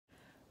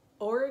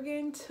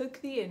Oregon took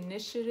the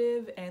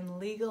initiative and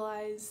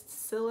legalized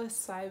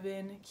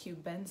psilocybin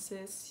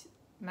cubensis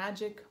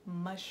magic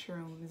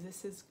mushrooms.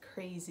 This is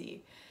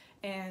crazy.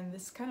 And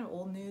this is kind of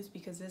old news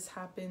because this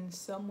happened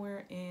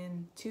somewhere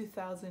in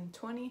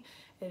 2020.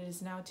 It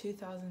is now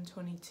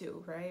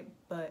 2022, right?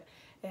 But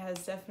it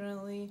has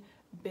definitely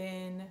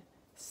been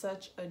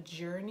such a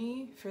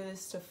journey for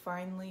this to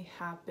finally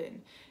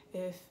happen.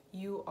 If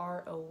you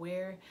are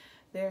aware,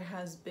 there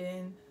has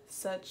been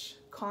such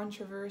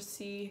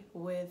controversy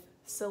with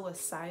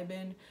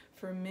psilocybin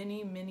for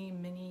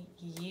many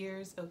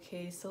years.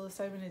 Okay,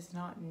 psilocybin is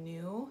not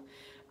new.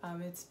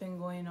 It's been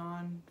going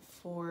on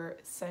for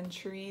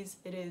centuries.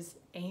 It is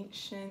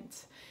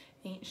ancient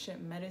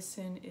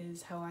medicine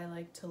is how I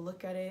like to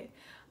look at it.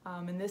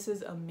 And this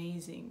is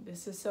amazing.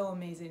 This is so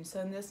amazing.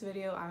 So in this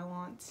video, I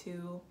want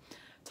to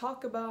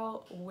talk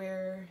about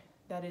where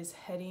that is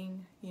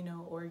heading, you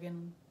know,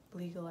 Oregon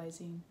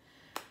legalizing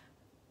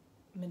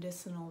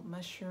medicinal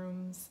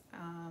mushrooms,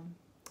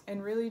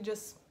 and really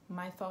just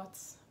my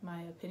thoughts,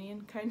 my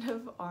opinion kind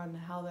of on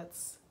how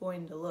that's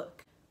going to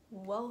look.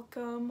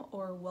 Welcome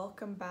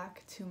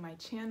back to my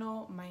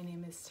channel. My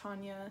name is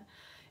Tanya,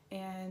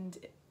 and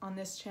on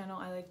this channel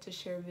I like to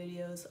share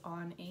videos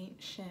on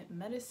ancient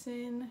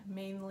medicine,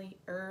 mainly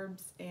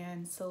herbs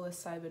and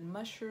psilocybin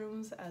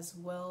mushrooms, as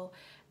well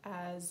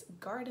as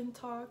garden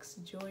talks.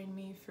 Join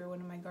me for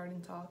one of my garden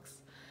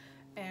talks.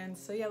 And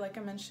so yeah, like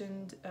I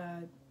mentioned,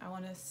 I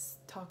want to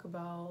talk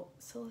about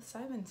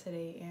psilocybin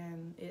today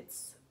and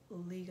its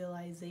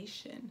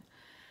legalization.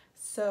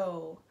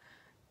 So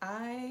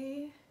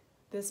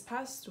this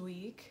past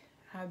week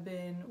have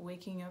been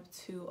waking up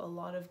to a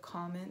lot of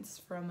comments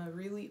from a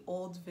really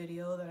old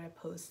video that I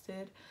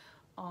posted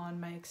on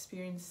my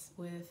experience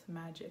with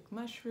magic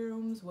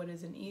mushrooms, what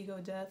is an ego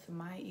death,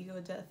 my ego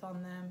death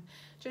on them,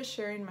 just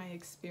sharing my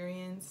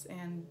experience.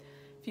 And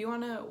if you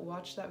want to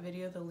watch that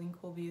video, the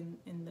link will be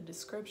in the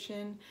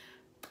description.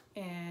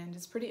 And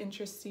it's pretty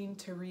interesting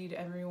to read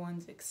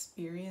everyone's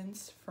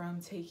experience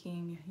from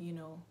taking, you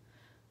know,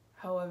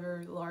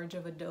 however large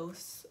of a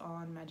dose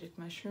on magic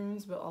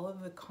mushrooms. But all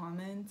of the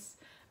comments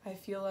I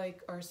feel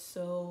like are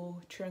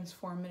so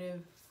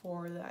transformative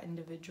for that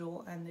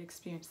individual and the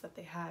experience that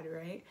they had,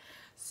 right?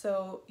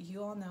 So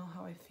you all know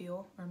how I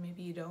feel, or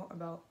maybe you don't,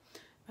 about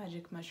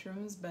magic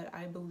mushrooms, but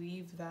I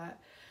believe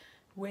that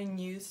when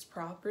used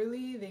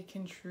properly, they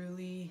can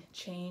truly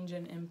change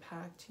and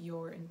impact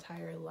your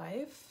entire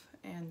life.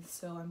 And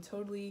so I'm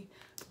totally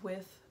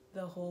with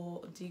the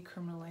whole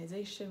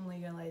decriminalization,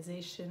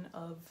 legalization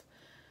of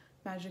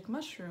magic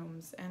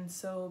mushrooms. And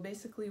so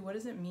basically, what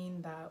does it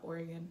mean that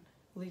Oregon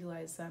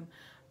legalized them?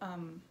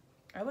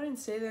 I wouldn't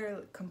say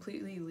they're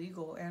completely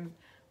legal, and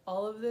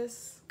all of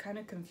this kind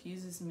of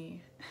confuses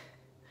me,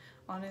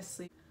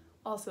 honestly.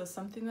 Also,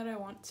 something that I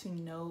want to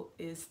note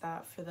is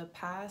that for the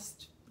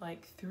past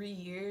like 3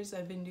 years,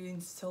 I've been doing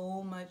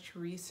so much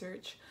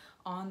research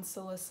on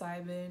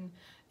psilocybin,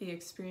 the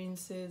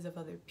experiences of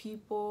other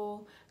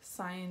people,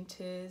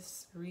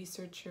 scientists,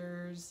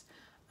 researchers,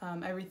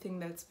 everything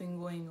that's been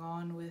going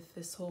on with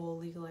this whole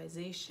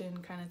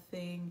legalization kind of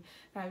thing.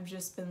 And I've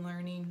just been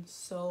learning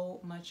so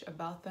much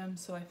about them.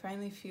 So I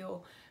finally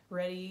feel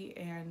ready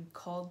and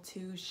called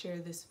to share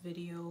this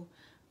video,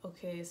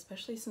 okay,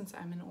 especially since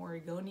I'm an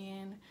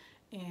Oregonian.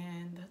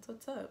 And that's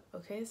what's up,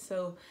 okay?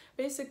 So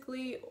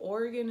basically,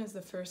 Oregon is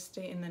the first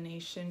state in the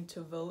nation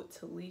to vote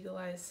to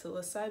legalize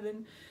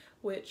psilocybin,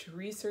 which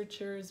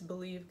researchers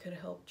believe could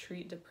help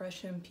treat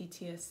depression,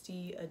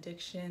 PTSD,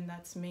 addiction.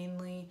 That's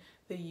mainly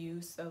the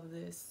use of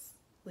this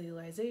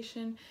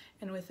legalization.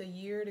 And with a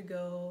year to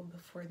go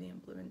before the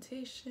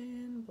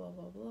implementation, blah,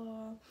 blah,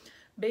 blah.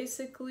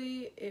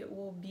 Basically, it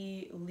will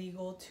be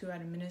legal to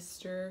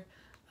administer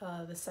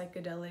the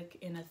psychedelic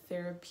in a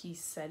therapy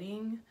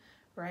setting,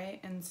 right?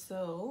 And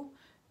so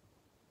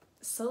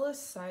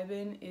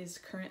psilocybin is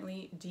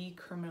currently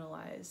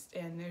decriminalized,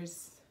 and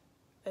there's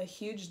a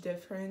huge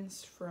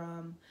difference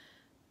from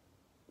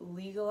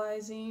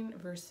legalizing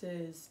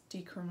versus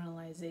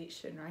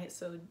decriminalization, right?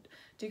 So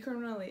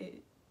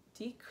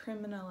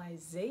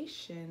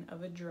decriminalization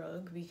of a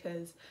drug,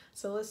 because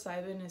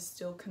psilocybin is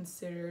still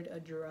considered a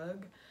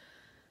drug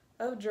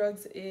of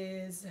drugs,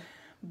 is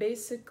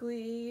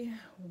basically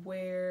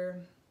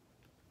where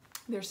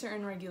there's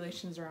certain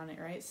regulations around it,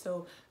 right?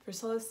 So for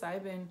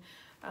psilocybin,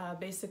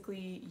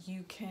 basically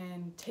you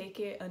can take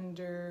it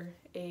under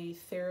a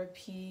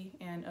therapy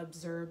and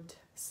observed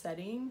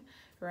setting,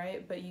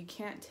 right? But you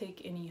can't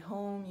take any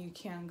home. You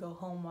can't go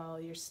home while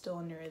you're still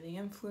under the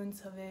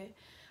influence of it.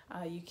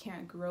 You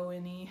can't grow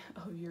any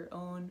of your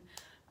own,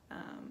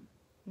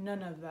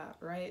 none of that,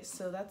 right?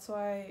 So that's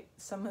why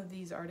some of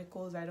these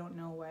articles, I don't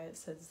know why it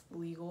says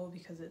legal,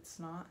 because it's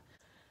not.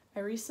 I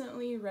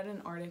recently read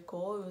an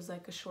article. It was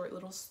like a short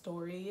little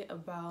story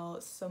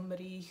about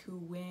somebody who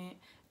went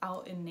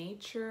out in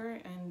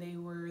nature and they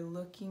were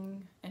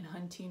looking and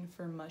hunting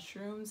for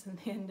mushrooms, and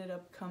they ended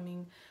up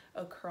coming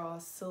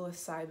across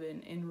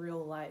psilocybin in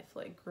real life,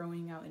 like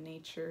growing out in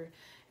nature,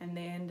 and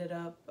they ended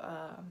up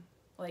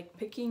like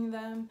picking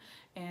them,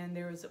 and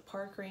there was a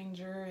park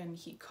ranger and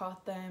he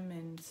caught them,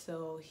 and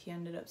so he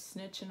ended up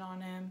snitching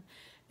on him,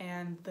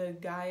 and the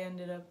guy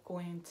ended up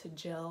going to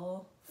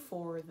jail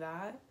for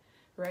that,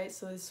 right?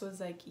 So this was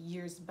like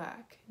years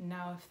back.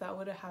 Now if that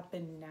would have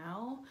happened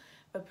now,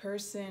 a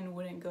person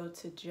wouldn't go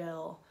to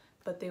jail,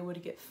 but they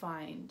would get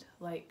fined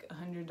like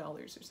 $100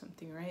 or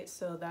something, right?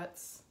 So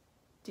that's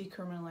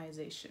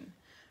decriminalization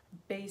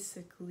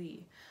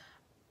basically.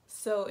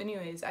 So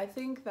anyways, I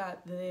think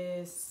that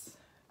this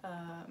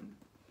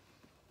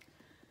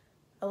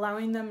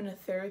allowing them in a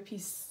therapy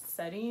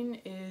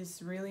setting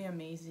is really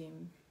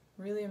amazing,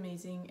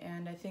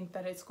 and I think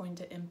that it's going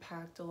to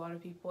impact a lot of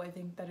people. I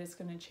think that it's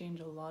going to change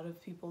a lot of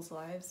people's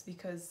lives,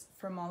 because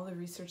from all the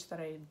research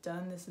that I've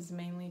done, this is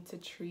mainly to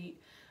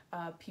treat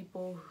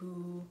people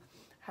who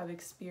have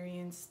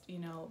experienced, you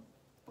know,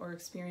 or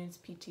experience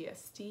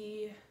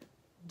PTSD,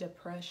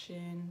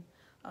 depression,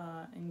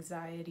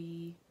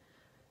 anxiety,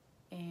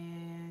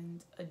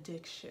 and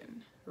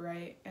addiction,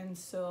 right? And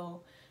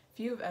so if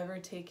you've ever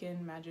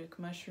taken magic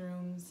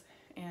mushrooms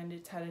and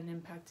it's had an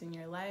impact in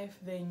your life,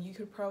 then you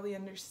could probably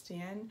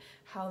understand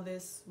how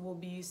this will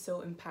be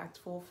so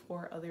impactful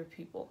for other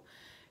people.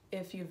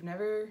 If you've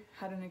never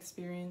had an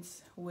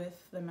experience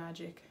with the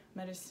magic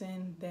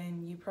medicine,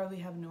 then you probably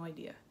have no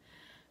idea,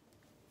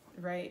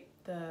 right?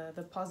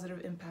 The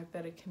positive impact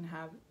that it can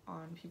have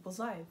on people's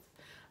lives.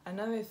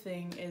 Another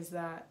thing is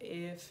that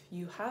if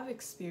you have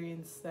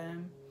experienced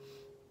them,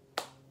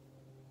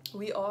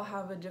 we all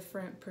have a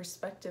different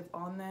perspective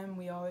on them.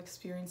 We all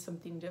experience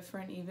something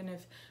different. Even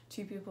if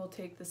two people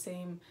take the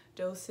same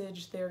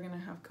dosage, they're going to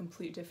have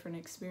complete different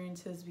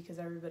experiences because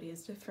everybody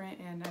is different.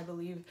 And I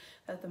believe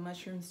that the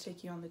mushrooms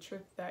take you on the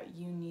trip that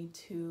you need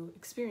to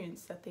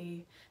experience, that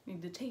they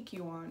need to take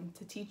you on,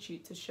 to teach you,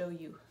 to show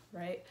you,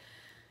 right?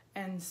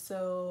 And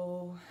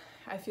so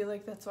I feel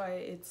like that's why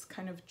it's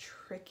kind of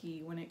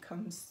tricky when it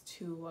comes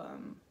to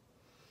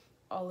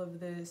all of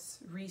this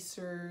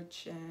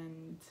research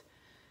and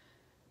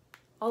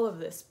all of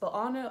this. But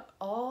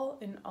all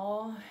in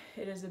all,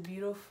 it is a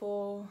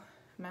beautiful,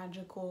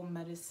 magical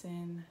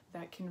medicine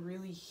that can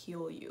really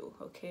heal you,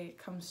 okay? It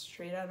comes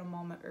straight out of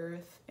Mama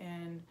Earth,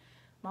 and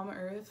Mama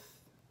Earth,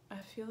 I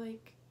feel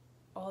like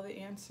all the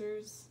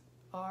answers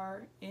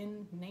are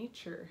in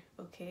nature,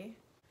 okay?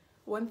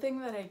 One thing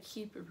that I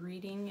keep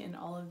reading in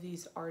all of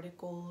these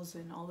articles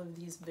and all of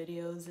these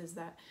videos is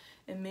that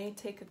it may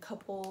take a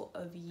couple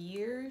of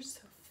years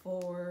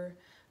for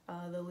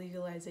the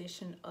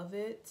legalization of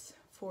it,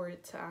 for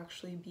it to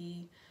actually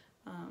be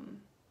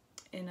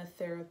in a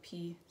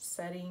therapy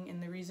setting.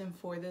 And the reason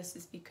for this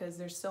is because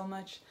there's so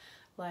much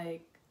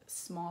like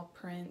small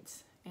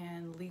print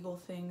and legal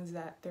things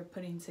that they're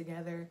putting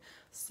together,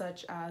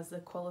 such as the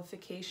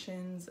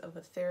qualifications of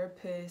a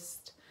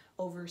therapist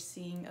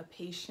overseeing a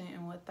patient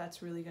and what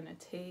that's really going to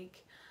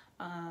take,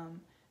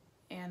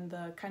 and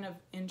the kind of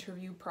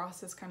interview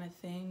process kind of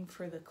thing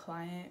for the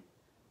client,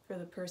 for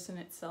the person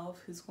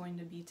itself who's going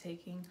to be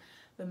taking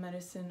the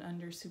medicine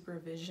under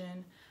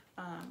supervision,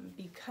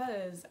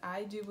 because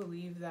I do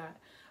believe that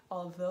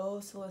although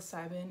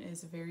psilocybin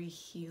is very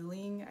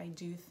healing, I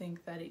do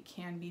think that it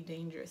can be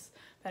dangerous.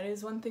 That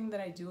is one thing that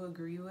I do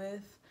agree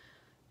with,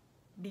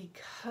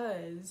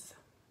 because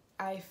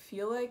I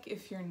feel like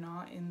if you're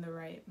not in the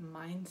right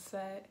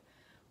mindset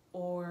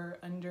or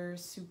under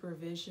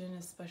supervision,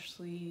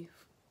 especially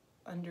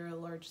under a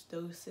large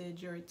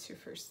dosage or it's your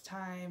first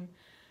time,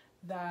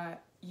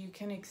 that you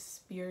can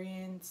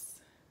experience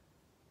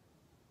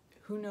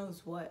who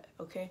knows what,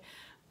 okay?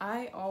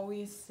 I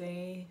always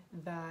say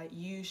that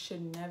you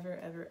should never,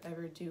 ever,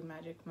 ever do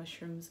magic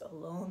mushrooms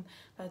alone.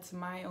 That's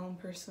my own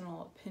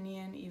personal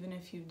opinion, even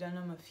if you've done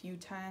them a few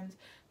times,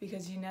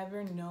 because you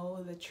never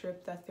know the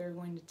trip that they're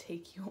going to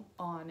take you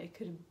on. It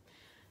could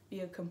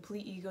be a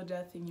complete ego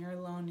death and you're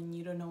alone and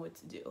you don't know what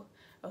to do.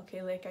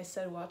 Okay, like I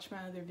said, watch my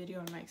other video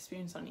on my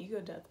experience on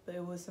ego death, but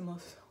it was the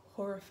most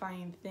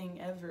horrifying thing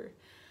ever.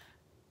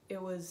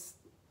 It was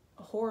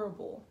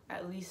horrible,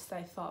 at least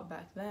I thought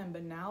back then,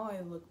 but now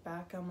I look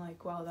back, I'm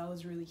like, wow, that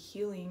was really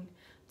healing.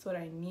 It's what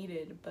I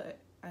needed. But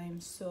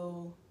I'm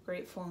so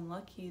grateful and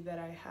lucky that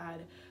I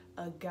had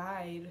a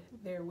guide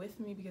there with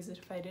me, because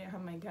if I didn't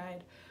have my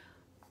guide,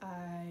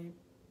 I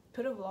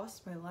could have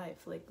lost my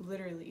life, like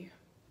literally.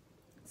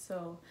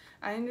 So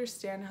I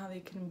understand how they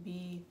can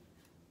be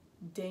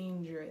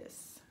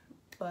dangerous,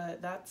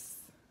 but that's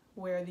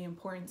where the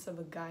importance of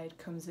a guide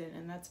comes in,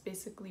 and that's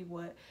basically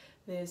what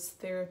this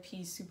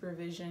therapy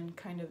supervision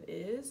kind of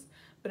is,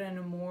 but in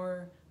a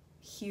more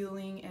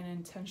healing and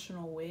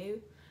intentional way,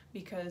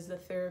 because the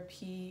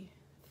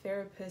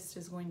therapist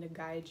is going to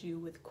guide you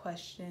with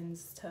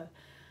questions to,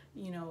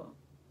 you know,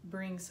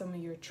 bring some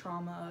of your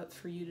trauma up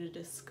for you to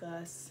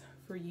discuss,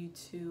 for you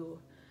to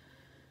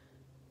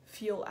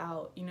feel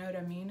out, you know what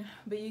I mean?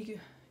 But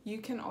you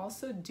can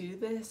also do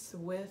this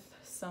with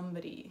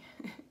somebody,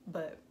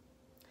 but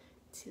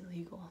it's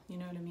illegal, you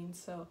know what I mean?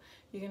 So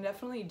you can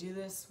definitely do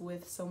this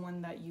with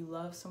someone that you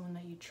love, someone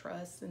that you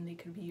trust, and they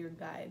could be your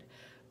guide.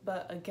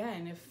 But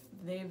again, if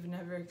they've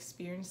never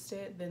experienced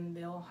it, then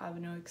they'll have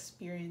no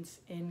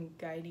experience in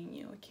guiding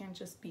you. It can't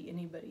just be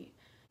anybody.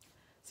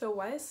 So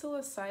why is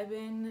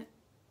psilocybin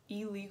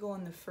illegal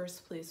in the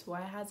first place?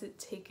 Why has it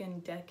taken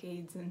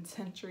decades and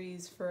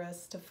centuries for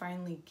us to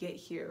finally get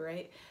here,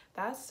 right?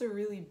 That's the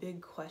really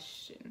big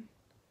question,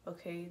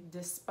 okay?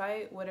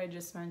 Despite what I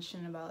just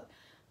mentioned about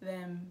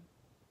them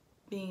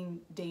being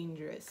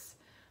dangerous,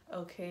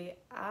 okay?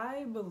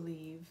 I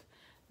believe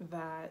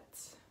that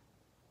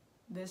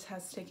this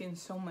has taken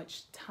so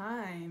much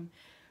time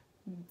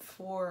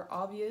for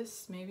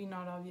obvious, maybe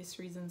not obvious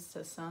reasons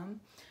to some,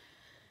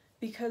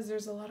 because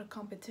there's a lot of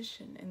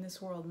competition in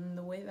this world, and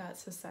the way that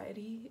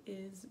society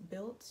is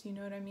built, you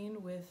know what I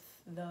mean, with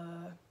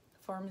the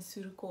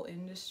pharmaceutical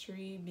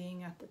industry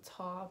being at the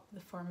top, the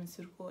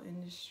pharmaceutical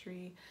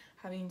industry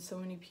having so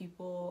many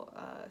people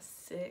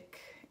sick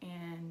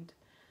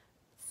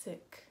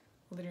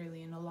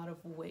literally in a lot of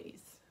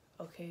ways,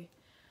 okay?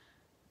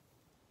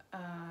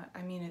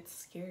 I mean, it's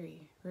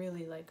scary,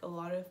 really. Like, a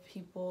lot of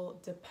people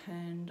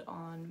depend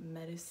on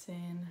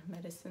medicine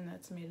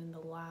that's made in the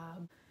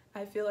lab.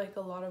 I feel like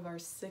a lot of our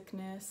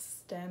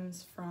sickness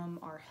stems from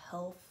our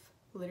health.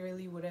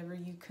 Literally, whatever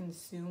you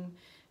consume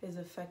is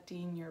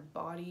affecting your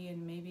body,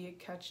 and maybe it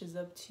catches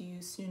up to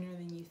you sooner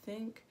than you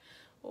think,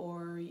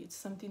 or it's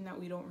something that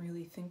we don't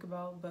really think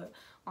about. But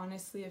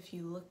honestly, if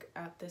you look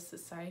at this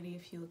society,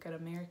 if you look at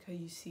America,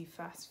 you see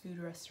fast food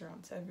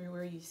restaurants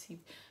everywhere. You see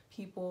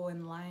people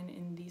in line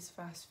in these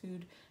fast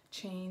food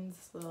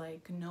chains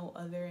like no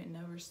other. It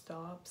never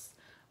stops,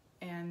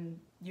 and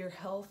your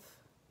health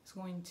is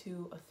going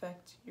to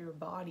affect your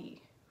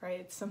body, right?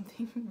 It's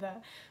something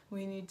that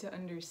we need to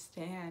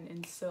understand.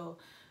 And so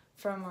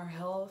from our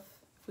health,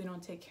 if we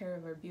don't take care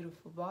of our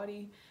beautiful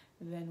body,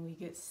 then we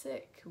get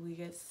sick.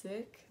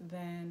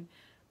 Then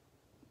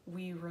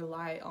we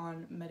rely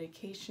on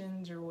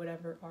medications or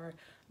whatever our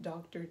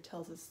doctor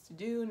tells us to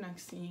do.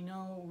 Next thing you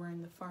know, we're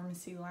in the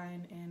pharmacy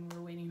line and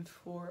we're waiting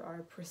for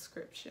our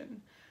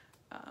prescription,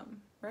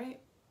 right?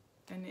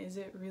 And is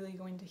it really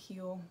going to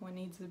heal what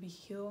needs to be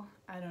healed?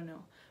 I don't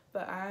know.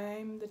 But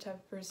I'm the type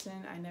of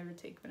person, I never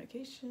take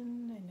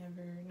medication. I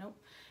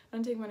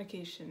don't take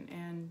medication.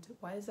 And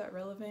why is that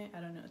relevant?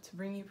 I don't know. To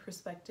bring you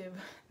perspective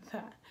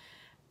that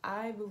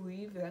I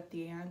believe that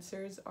the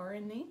answers are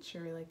in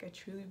nature. Like, I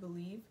truly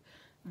believe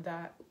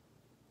that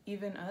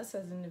even us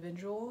as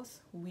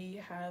individuals,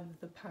 we have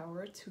the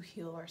power to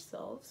heal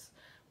ourselves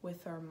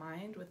with our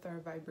mind, with our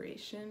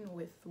vibration,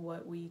 with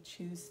what we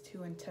choose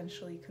to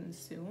intentionally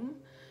consume.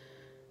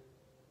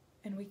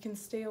 And we can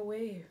stay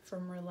away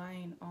from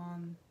relying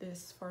on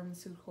this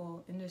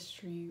pharmaceutical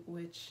industry,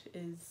 which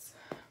is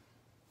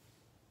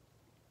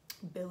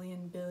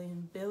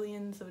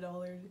billions of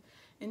dollars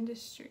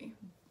industry.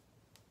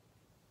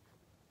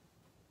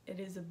 It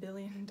is $1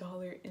 billion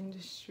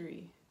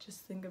industry.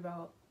 Just think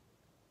about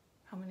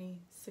how many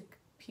sick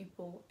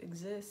people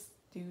exist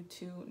due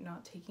to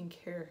not taking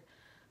care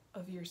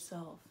of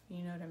yourself.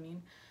 You know what I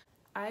mean?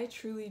 I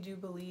truly do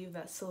believe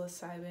that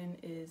psilocybin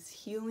is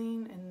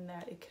healing and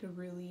that it could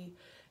really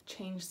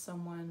change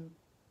someone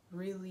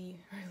really,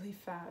 really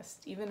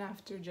fast, even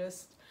after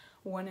just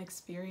one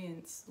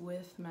experience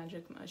with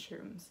magic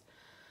mushrooms.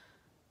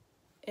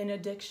 In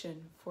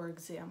addiction, for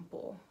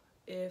example,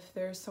 if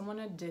there's someone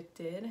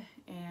addicted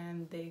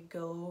and they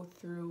go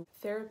through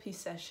therapy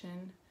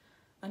session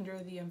under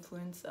the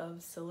influence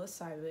of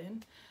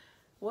psilocybin,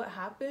 what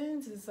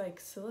happens is, like,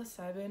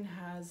 psilocybin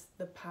has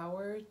the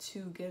power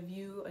to give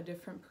you a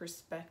different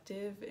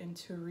perspective and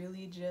to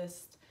really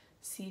just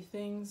see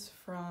things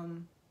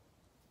from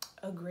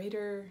a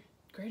greater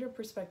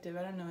perspective.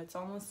 I don't know, it's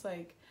almost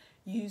like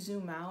you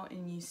zoom out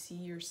and you see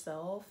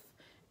yourself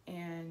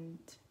and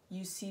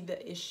you see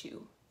the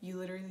issue. You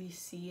literally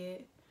see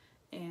it,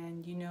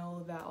 and you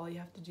know that all you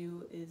have to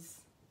do is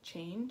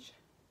change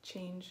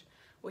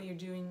what you're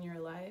doing in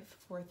your life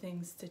for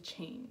things to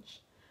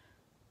change.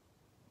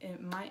 It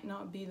might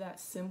not be that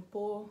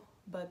simple,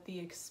 but the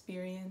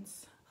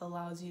experience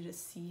allows you to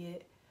see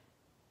it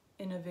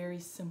in a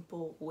very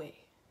simple way,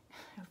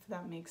 if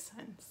that makes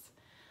sense.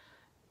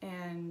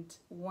 And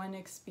one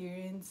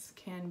experience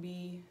can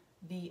be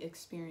the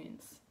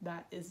experience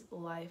that is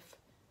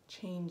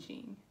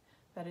life-changing.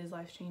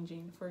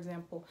 For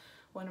example,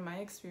 one of my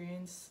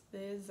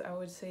experiences, I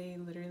would say,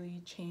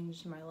 literally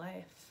changed my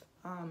life.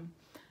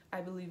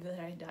 I believe that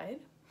I died.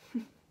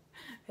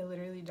 I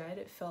literally died.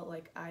 It felt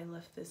like I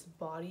left this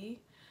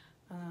body.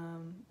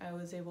 I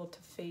was able to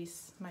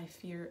face my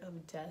fear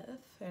of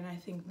death, and I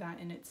think that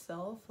in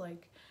itself,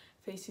 like,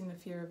 facing the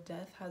fear of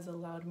death has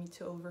allowed me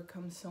to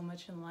overcome so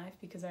much in life,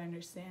 because I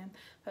understand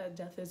that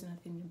death is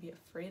nothing to be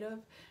afraid of,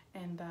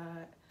 and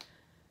that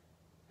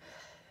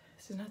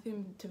there's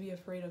nothing to be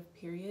afraid of,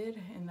 period,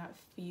 and that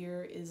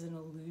fear is an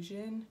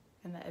illusion,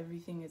 and that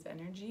everything is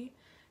energy.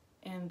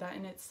 And that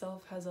in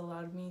itself has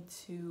allowed me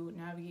to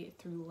navigate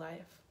through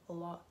life a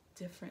lot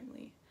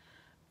differently.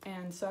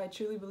 And so I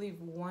truly believe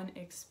one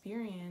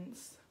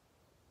experience,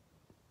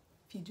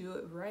 if you do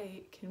it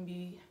right, can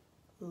be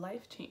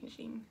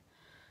life-changing.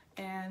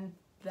 And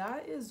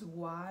that is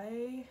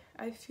why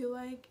I feel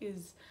like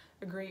is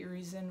a great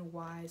reason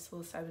why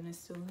psilocybin is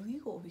still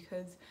illegal,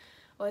 because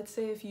let's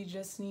say if you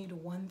just need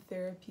one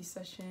therapy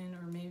session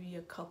or maybe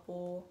a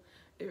couple,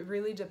 it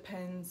really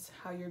depends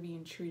how you're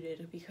being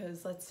treated,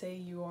 because let's say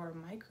you are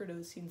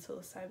microdosing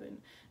psilocybin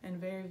in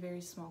very,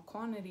 very small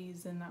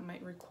quantities, then that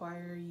might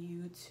require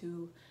you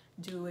to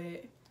do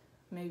it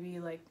maybe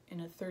like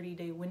in a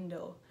 30-day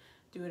window.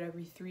 Do it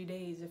every 3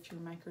 days if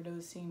you're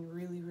microdosing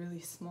really, really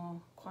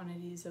small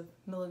quantities of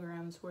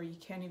milligrams where you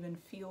can't even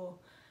feel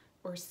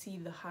or see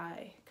the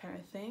high kind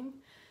of thing.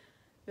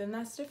 Then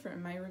that's different.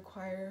 It might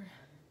require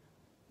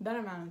that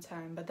amount of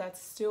time, but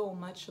that's still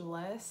much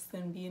less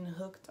than being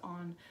hooked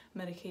on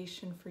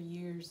medication for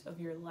years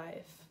of your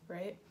life,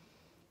 right?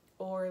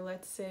 Or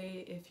let's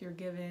say if you're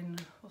given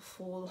a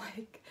full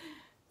like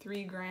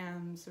 3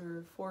 grams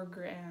or 4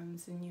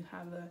 grams and you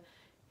have a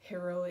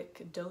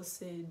heroic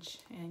dosage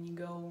and you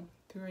go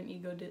through an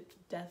ego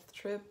death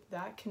trip,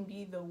 that can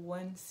be the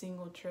one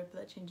single trip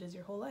that changes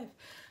your whole life.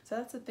 So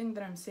that's the thing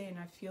that I'm saying.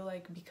 I feel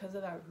like because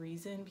of that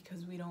reason,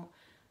 because we don't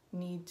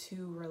need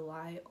to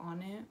rely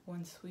on it,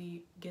 once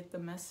we get the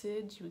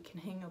message we can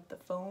hang up the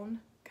phone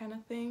kind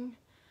of thing.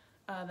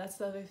 That's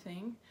the other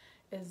thing,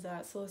 is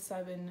that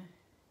psilocybin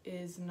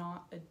is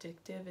not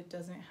addictive. It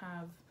doesn't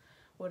have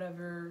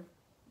whatever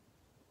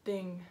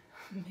thing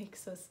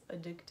makes us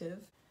addictive.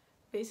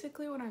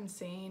 Basically what I'm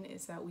saying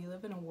is that we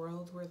live in a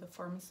world where the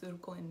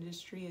pharmaceutical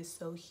industry is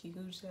so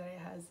huge that it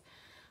has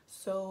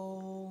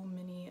so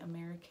many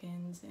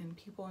Americans and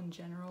people in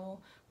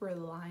general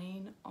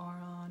relying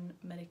on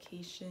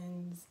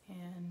medications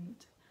and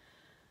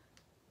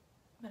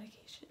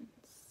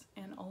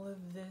all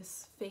of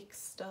this fake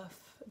stuff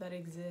that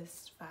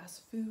exists.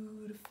 Fast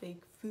food,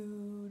 fake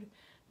food,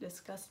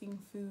 disgusting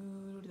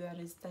food that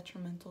is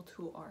detrimental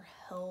to our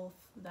health,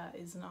 that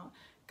is not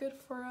good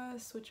for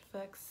us, which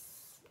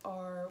affects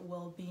our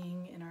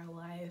well-being in our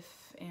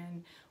life.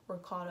 And we're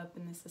caught up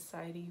in this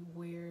society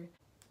where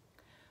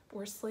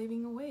we're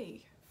slaving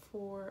away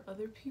for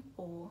other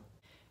people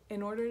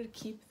in order to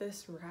keep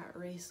this rat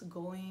race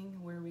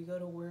going, where we go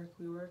to work,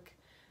 we work,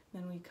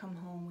 then we come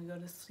home, we go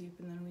to sleep,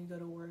 and then we go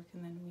to work,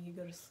 and then we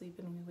go to sleep,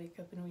 and we wake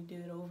up and we do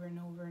it over and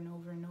over and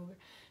over and over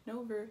and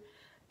over,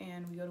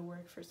 and we go to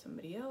work for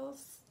somebody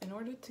else. In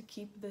order to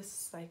keep this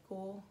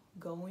cycle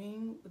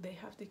going, they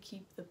have to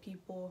keep the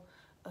people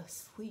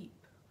asleep,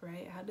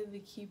 right? How do they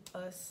keep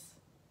us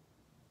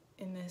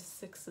in this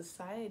sick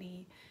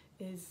society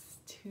is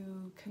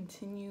to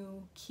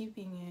continue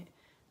keeping it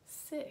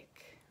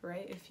sick,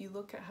 right? If you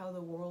look at how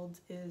the world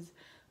is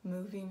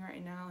moving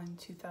right now in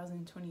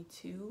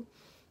 2022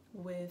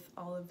 with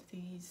all of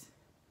these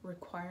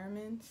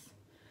requirements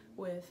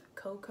with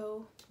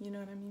cocoa, you know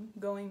what I mean,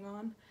 going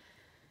on,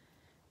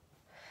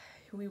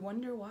 we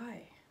wonder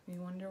why.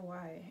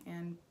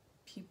 And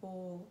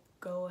people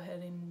go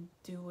ahead and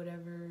do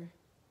whatever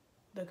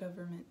the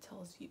government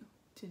tells you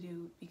to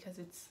do because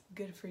it's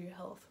good for your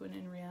health, when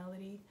in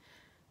reality,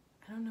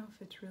 I don't know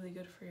if it's really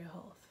good for your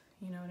health,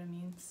 you know what I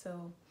mean?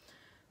 So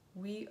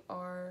we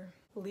are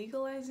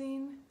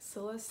legalizing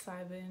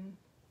psilocybin,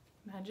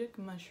 magic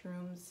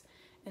mushrooms,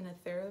 in a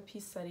therapy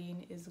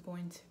setting is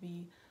going to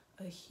be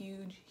a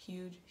huge,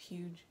 huge,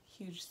 huge,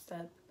 huge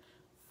step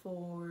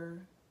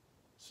for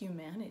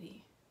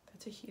humanity.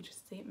 That's a huge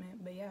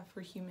statement, but yeah,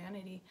 for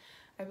humanity,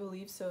 I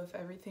believe so, if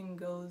everything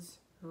goes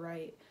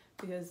right.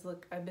 Because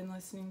look, I've been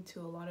listening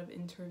to a lot of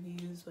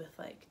interviews with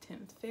like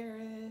Tim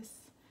Ferriss,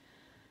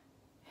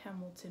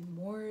 Hamilton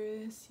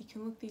Morris. You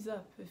can look these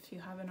up if you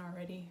haven't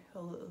already.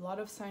 A lot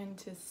of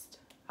scientists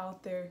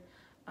out there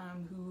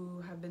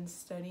who have been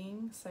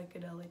studying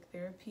psychedelic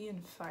therapy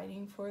and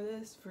fighting for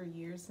this for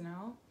years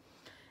now.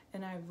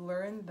 And I've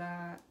learned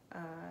that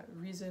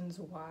reasons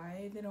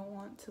why they don't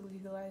want to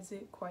legalize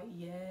it quite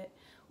yet,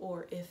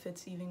 or if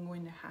it's even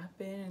going to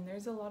happen. And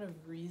there's a lot of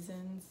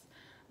reasons.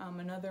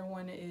 Another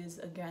one is,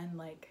 again,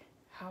 like,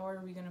 how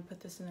are we going to put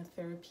this in a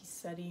therapy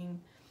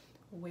setting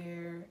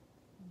where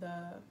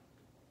the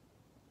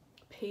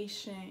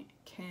patient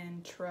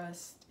can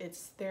trust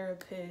its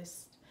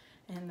therapist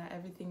and that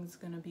everything's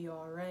going to be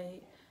all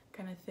right,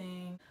 kind of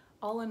thing.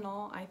 All in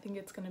all, I think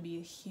it's going to be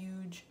a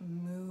huge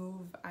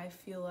move. I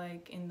feel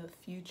like in the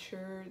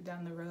future,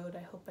 down the road,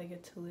 I hope I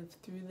get to live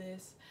through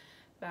this,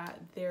 that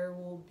there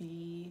will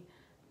be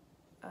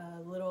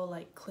little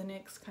like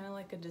clinics, kind of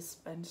like a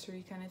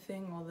dispensary kind of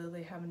thing, although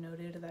they have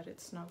noted that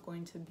it's not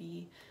going to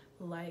be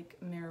like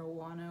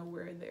marijuana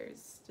where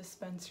there's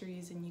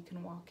dispensaries and you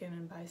can walk in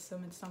and buy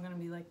some. It's not going to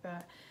be like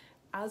that.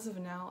 As of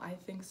now, I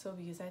think so,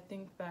 because I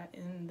think that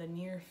in the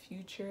near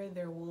future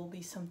there will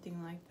be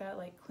something like that,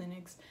 like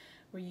clinics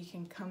where you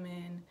can come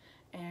in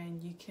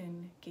and you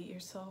can get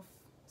yourself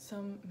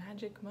some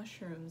magic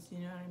mushrooms, you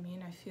know what I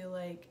mean? I feel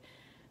like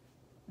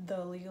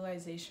the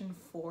legalization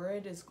for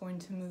it is going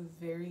to move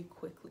very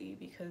quickly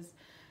because,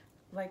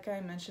 like I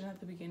mentioned at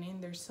the beginning,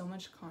 there's so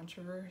much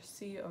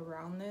controversy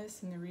around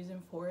this, and the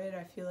reason for it,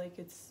 I feel like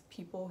it's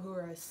people who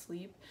are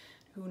asleep,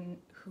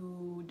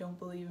 who don't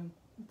believe in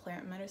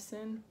plant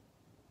medicine,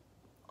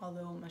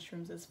 although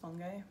mushrooms is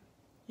fungi,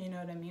 you know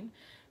what I mean?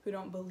 Who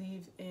don't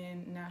believe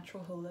in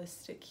natural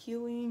holistic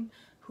healing,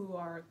 who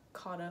are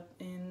caught up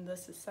in the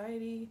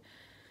society,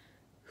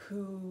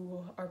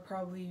 who are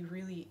probably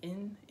really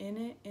in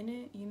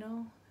it, you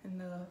know, in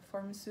the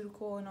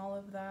pharmaceutical and all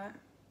of that,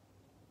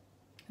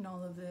 and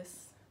all of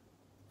this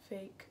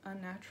fake,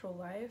 unnatural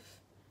life.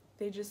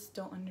 They just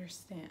don't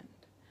understand.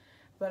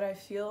 But I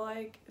feel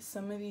like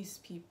some of these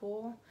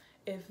people,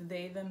 if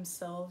they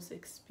themselves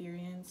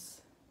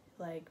experience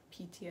like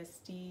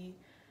PTSD,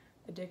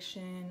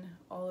 addiction,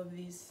 all of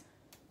these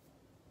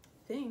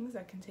things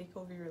that can take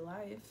over your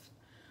life,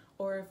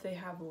 or if they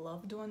have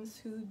loved ones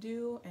who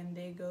do and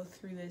they go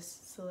through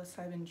this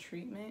psilocybin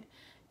treatment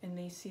and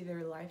they see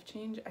their life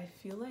change, I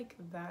feel like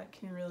that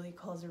can really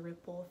cause a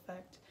ripple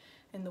effect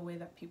in the way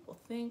that people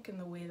think and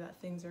the way that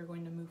things are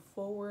going to move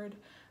forward.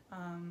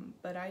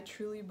 But I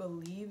truly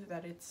believe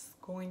that it's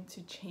going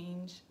to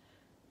change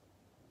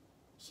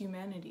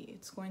humanity.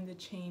 It's going to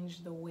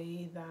change the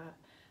way that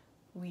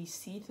we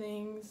see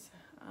things.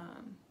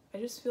 I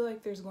just feel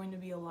like there's going to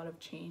be a lot of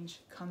change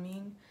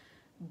coming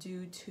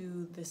due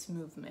to this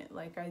movement.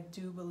 Like, I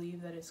do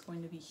believe that it's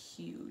going to be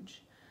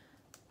huge.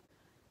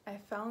 I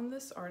found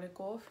this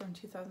article from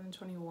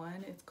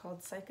 2021. It's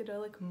called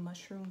Psychedelic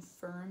Mushroom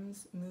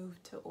Firms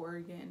Move to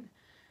Oregon.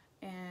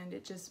 And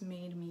it just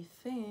made me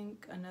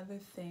think, another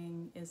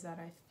thing is that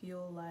I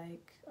feel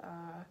like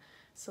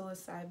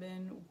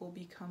psilocybin will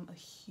become a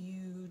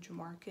huge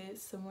market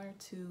similar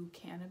to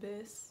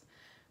cannabis,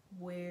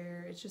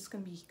 where it's just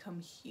going to become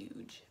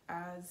huge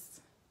as,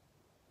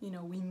 you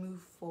know, we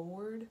move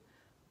forward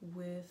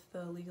with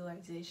the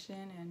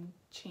legalization and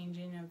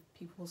changing of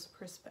people's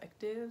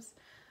perspectives.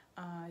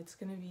 It's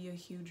going to be a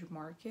huge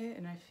market,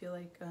 and I feel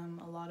like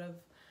a lot of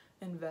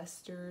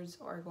investors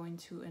are going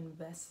to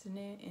invest in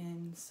it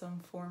in some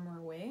form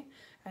or way.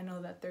 I know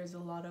that there's a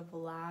lot of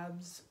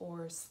labs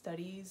or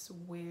studies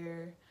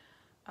where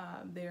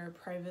they're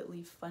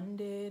privately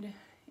funded,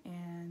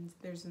 and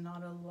there's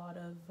not a lot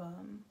of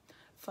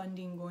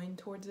funding going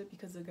towards it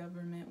because the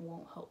government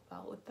won't help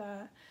out with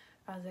that.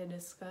 As I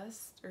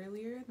discussed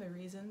earlier, the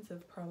reasons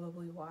of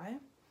probably why.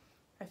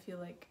 I feel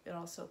like it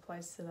also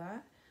applies to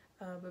that.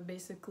 But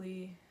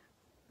basically,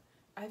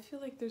 I feel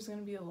like there's going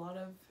to be a lot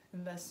of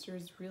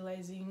investors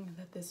realizing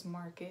that this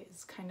market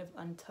is kind of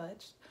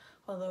untouched,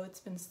 although it's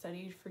been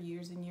studied for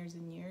years and years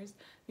and years,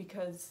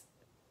 because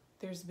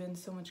there's been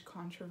so much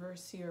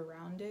controversy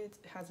around it.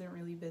 It hasn't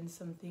really been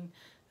something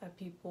that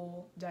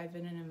people dive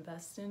in and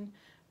invest in,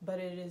 but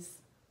it is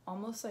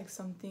almost like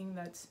something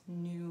that's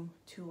new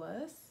to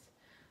us,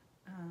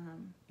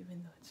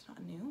 even though it's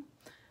not new.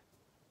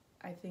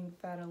 I think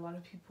that a lot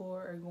of people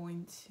are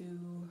going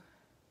to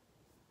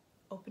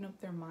open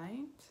up their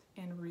mind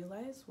and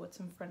realize what's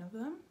in front of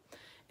them.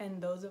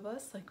 And those of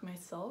us, like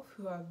myself,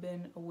 who have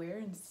been aware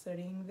and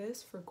studying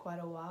this for quite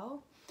a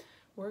while,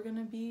 we're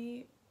gonna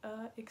be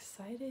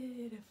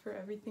excited for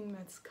everything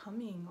that's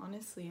coming.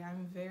 Honestly,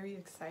 I'm very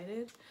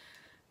excited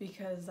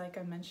because, like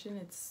I mentioned,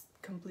 it's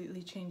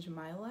completely changed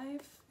my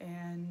life,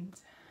 and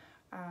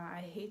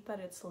I hate that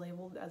it's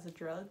labeled as a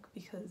drug,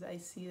 because I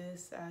see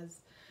this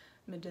as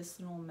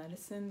medicinal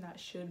medicine that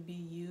should be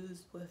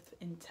used with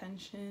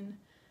intention,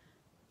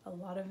 a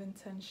lot of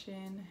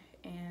intention,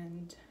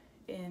 and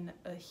in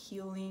a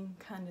healing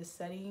kind of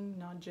setting,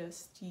 not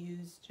just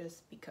used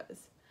just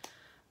because.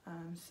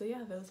 So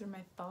yeah, those are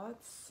my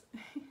thoughts.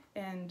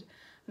 And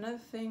another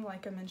thing,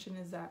 like I mentioned,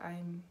 is that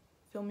I'm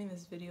filming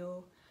this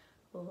video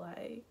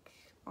like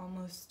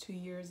almost 2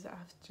 years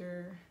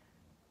after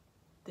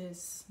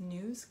this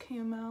news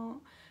came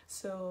out.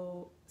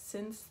 So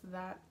since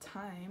that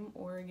time,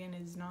 Oregon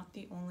is not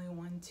the only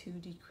one to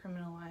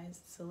decriminalize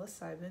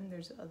psilocybin.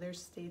 There's other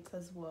states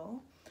as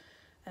well.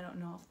 I don't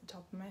know off the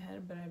top of my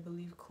head, but I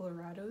believe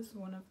Colorado is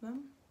one of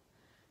them,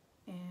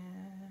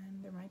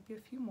 and there might be a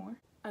few more.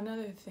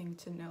 Another thing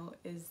to note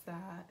is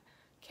that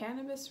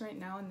cannabis right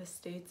now in the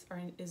states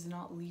is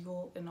not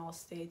legal in all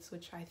states,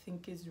 which I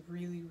think is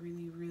really,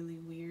 really, really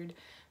weird.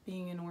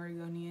 Being an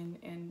Oregonian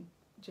and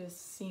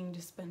just seeing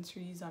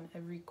dispensaries on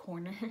every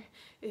corner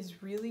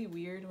is really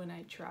weird when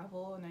I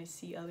travel and I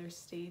see other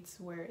states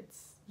where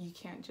you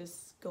can't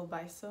just go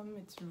buy some.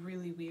 It's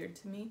really weird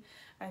to me.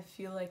 I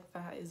feel like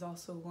that is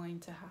also going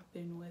to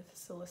happen with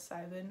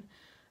psilocybin.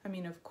 I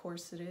mean, of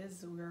course it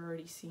is. We're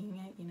already seeing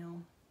it, you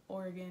know,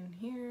 Oregon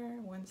here,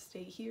 one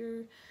state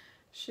here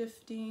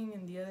shifting,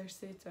 and the other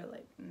states are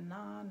like,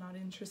 nah, not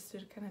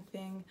interested kind of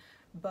thing.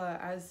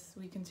 But as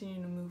we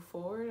continue to move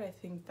forward, I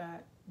think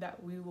that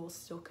we will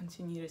still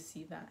continue to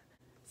see that.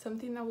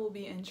 Something that will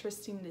be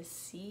interesting to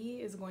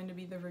see is going to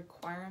be the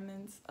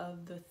requirements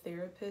of the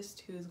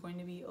therapist who is going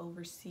to be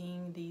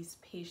overseeing these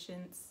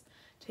patients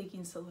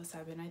taking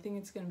psilocybin. I think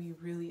it's going to be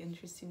really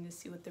interesting to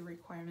see what the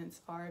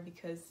requirements are,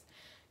 because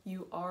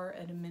you are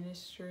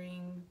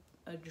administering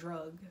a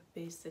drug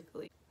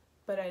basically.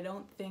 But I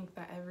don't think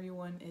that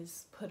everyone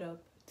is put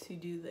up to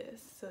do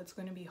this, so it's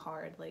going to be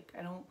hard. Like,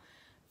 I don't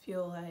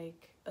feel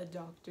like a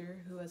doctor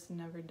who has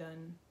never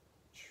done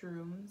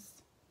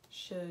shrooms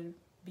should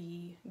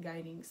be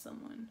guiding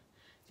someone.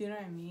 Do you know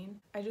what I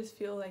mean? I just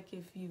feel like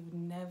if you've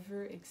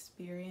never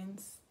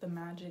experienced the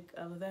magic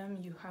of them,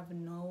 you have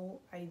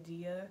no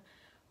idea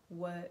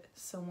what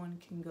someone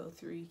can go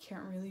through. You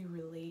can't really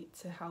relate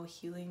to how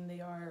healing they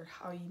are or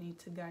how you need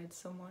to guide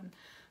someone.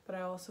 But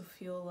I also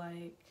feel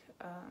like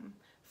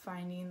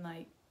finding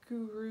like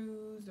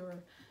gurus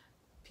or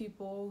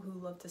people who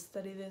love to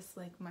study this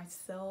like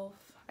myself,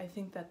 I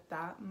think that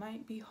that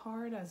might be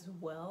hard as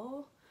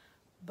well,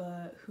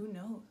 but who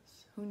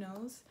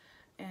knows.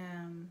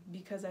 And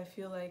because I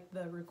feel like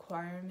the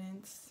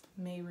requirements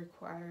may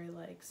require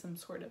like some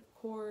sort of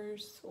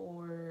course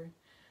or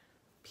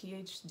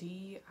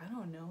PhD, I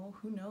don't know,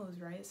 who knows,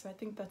 right? So I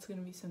think that's going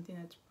to be something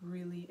that's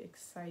really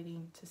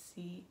exciting to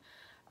see.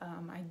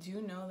 I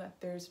do know that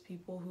there's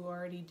people who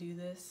already do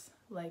this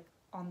like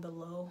on the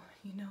low,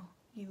 you know,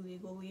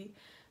 illegally,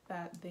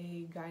 that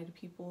they guide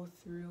people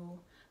through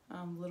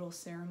little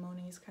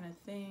ceremonies kind of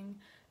thing,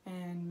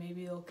 and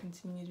maybe they'll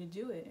continue to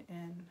do it.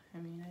 And I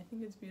mean, I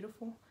think it's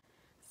beautiful.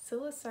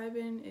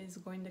 Psilocybin is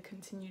going to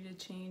continue to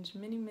change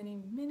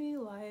many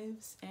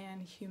lives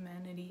and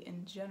humanity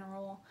in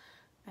general.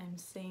 I'm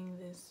saying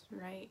this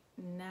right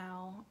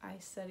now. I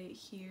said it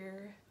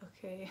here,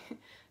 okay?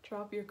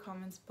 Drop your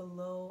comments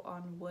below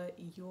on what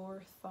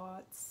your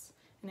thoughts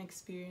and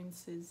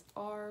experiences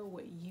are,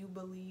 what you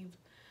believe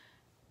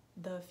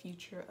the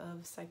future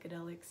of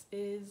psychedelics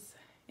is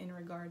in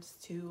regards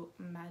to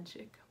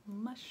magic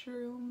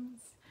mushrooms.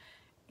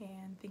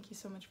 And thank you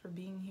so much for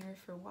being here,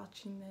 for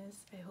watching this.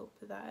 I hope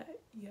that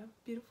you have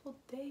a beautiful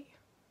day.